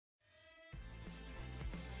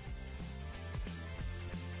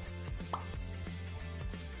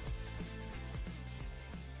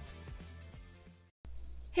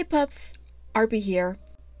Hey pups, RB here.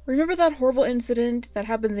 Remember that horrible incident that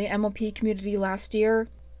happened in the MLP community last year?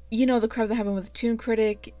 You know, the crap that happened with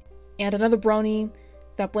ToonKritic and another brony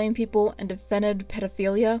that blamed people and defended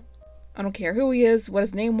pedophilia? I don't care who he is, what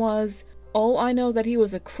his name was, all I know that he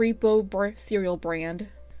was a creepo cereal brand.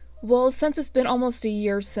 Well, since it's been almost a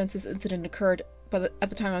year since this incident occurred, but at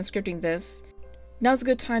the time I'm scripting this, now's a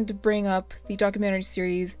good time to bring up the documentary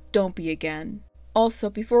series Don't Be Again. Also,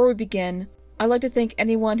 before we begin, I'd like to thank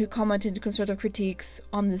anyone who commented constructive critiques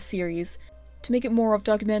on this series to make it more of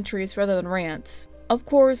documentaries rather than rants. Of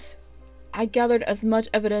course, I gathered as much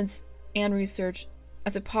evidence and research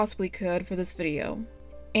as I possibly could for this video.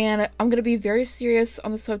 And I'm going to be very serious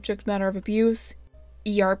on the subject matter of abuse,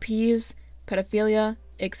 ERPs, pedophilia,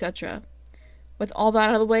 etc. With all that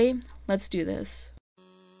out of the way, let's do this.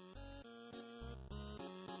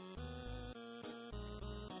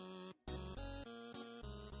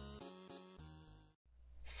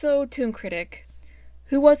 So, ToonKritic.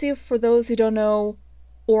 Who was he for those who don't know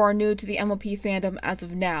or are new to the MLP fandom as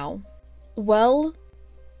of now? Well,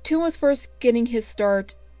 Toon was first getting his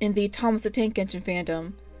start in the Thomas the Tank Engine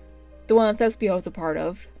fandom, the one that Thespio was a part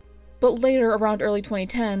of. But later, around early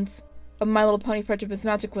 2010s, when My Little Pony Friendship is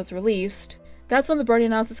Magic was released, that's when the Brony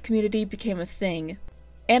analysis community became a thing,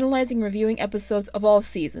 analyzing and reviewing episodes of all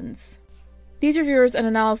seasons. These reviewers and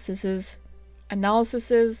analyses,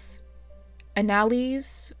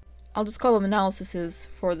 I'll just call them analyses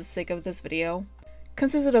for the sake of this video,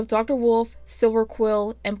 consisted of Dr. Wolf, Silver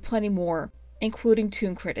Quill, and plenty more, including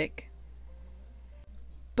ToonKritic.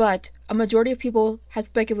 But a majority of people had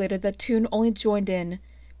speculated that Toon only joined in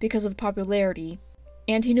because of the popularity,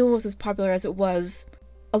 and he knew it was as popular as it was,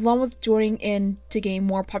 along with joining in to gain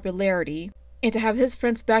more popularity, and to have his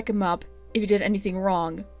friends back him up if he did anything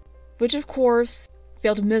wrong, which of course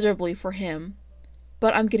failed miserably for him.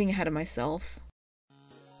 But I'm getting ahead of myself.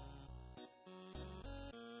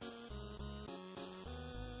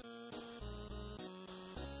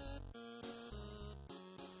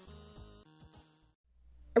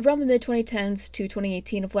 Around the mid-2010s to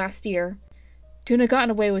 2018 of last year, Toon had gotten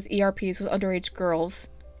away with ERPs with underage girls,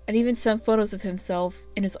 and even sent photos of himself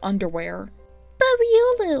in his underwear. But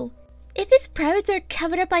Riolu, if his privates are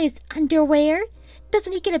covered up by his underwear,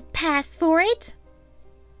 doesn't he get a pass for it?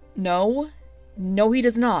 No, he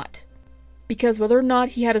does not. Because whether or not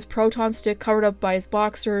he had his proton stick covered up by his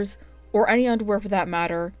boxers, or any underwear for that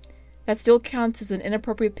matter, that still counts as an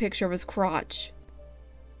inappropriate picture of his crotch.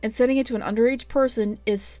 And sending it to an underage person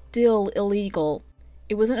is still illegal.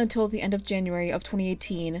 It wasn't until the end of January of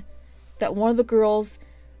 2018 that one of the girls,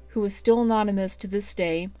 who is still anonymous to this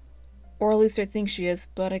day, or at least I think she is,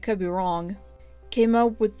 but I could be wrong, came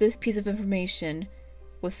out with this piece of information,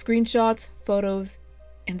 with screenshots, photos,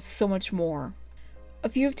 and so much more. A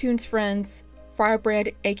few of Toon's friends,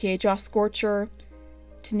 Firebrand aka Josh Scorcher,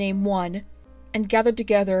 to name one, and gathered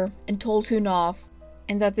together and told Toon off,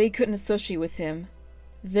 and that they couldn't associate with him.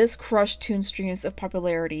 This crushed Toon's dreams of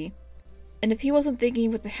popularity, and if he wasn't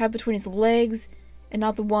thinking with the head between his legs and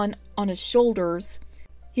not the one on his shoulders,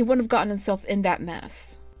 he wouldn't have gotten himself in that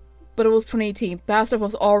mess. But it was 2018, bad stuff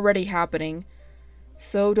was already happening,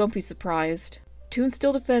 so don't be surprised. Toon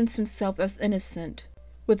still defends himself as innocent,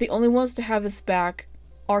 with the only ones to have his back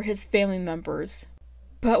are his family members.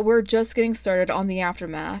 But we're just getting started on the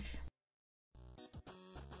aftermath.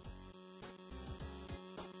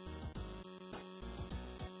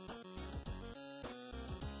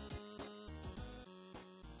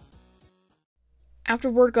 After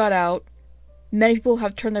word got out, many people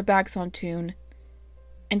have turned their backs on Toon,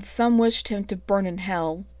 and some wished him to burn in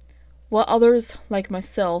hell, while others, like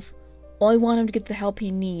myself, only want him to get the help he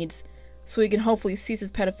needs so he can hopefully cease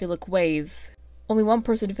his pedophilic ways. Only one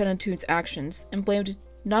person defended Toon's actions and blamed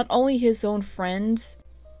not only his own friends,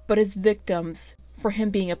 but his victims for him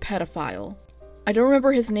being a pedophile. I don't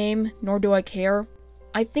remember his name, nor do I care.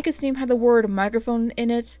 I think his name had the word microphone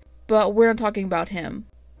in it, but we're not talking about him.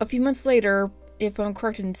 A few months later, if I'm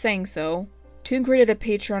correct in saying so, Toon created a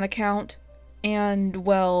Patreon account, and,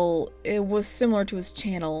 well, it was similar to his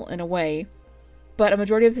channel in a way, but a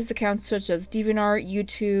majority of his accounts such as DeviantArt,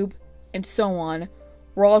 YouTube, and so on,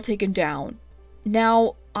 were all taken down.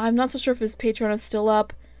 Now, I'm not so sure if his Patreon is still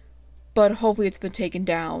up, but hopefully it's been taken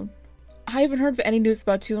down. I haven't heard of any news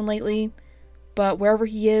about Toon lately, but wherever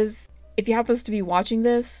he is, if he happens to be watching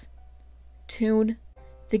this, Toon,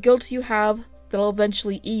 the guilt you have that'll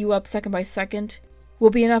eventually eat you up second by second will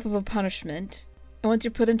be enough of a punishment. And once you're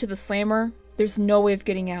put into the slammer, there's no way of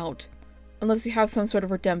getting out, unless you have some sort of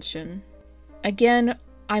redemption. Again,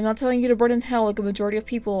 I'm not telling you to burn in hell like a majority of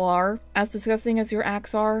people are, as disgusting as your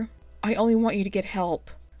acts are. I only want you to get help.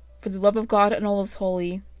 For the love of God and all is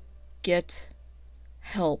holy, get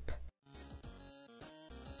help.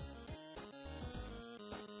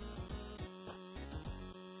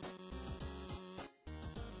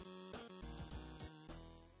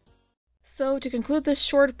 So to conclude this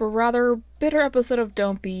short but rather bitter episode of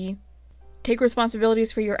Don't Be, take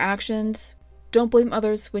responsibilities for your actions, don't blame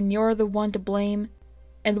others when you're the one to blame,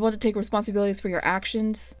 and the one to take responsibilities for your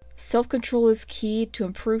actions. Self-control is key to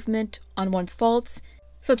improvement on one's faults,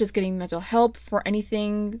 such as getting mental help for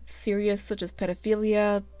anything serious such as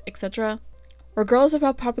pedophilia, etc. Regardless of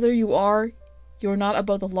how popular you are, you're not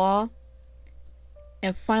above the law.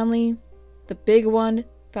 And finally, the big one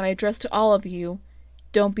that I address to all of you,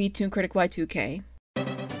 don't be ToonKriticY2K.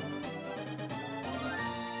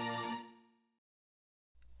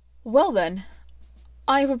 Well then,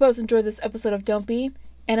 I hope you guys enjoyed this episode of Don't Be,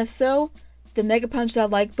 and if so, then mega punch that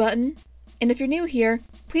like button. And if you're new here,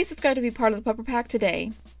 please subscribe to be part of the Pupper Pack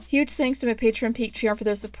today. Huge thanks to my Patreon for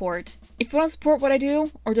their support. If you want to support what I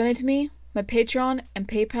do, or donate to me, my Patreon and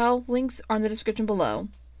PayPal links are in the description below.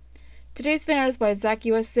 Today's fan art is by Zach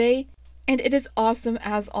USA, and it is awesome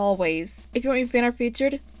as always. If you want your fan art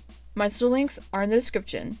featured, my social links are in the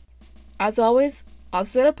description. As always,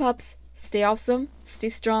 awesome little pups, stay awesome, stay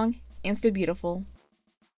strong, and stay beautiful.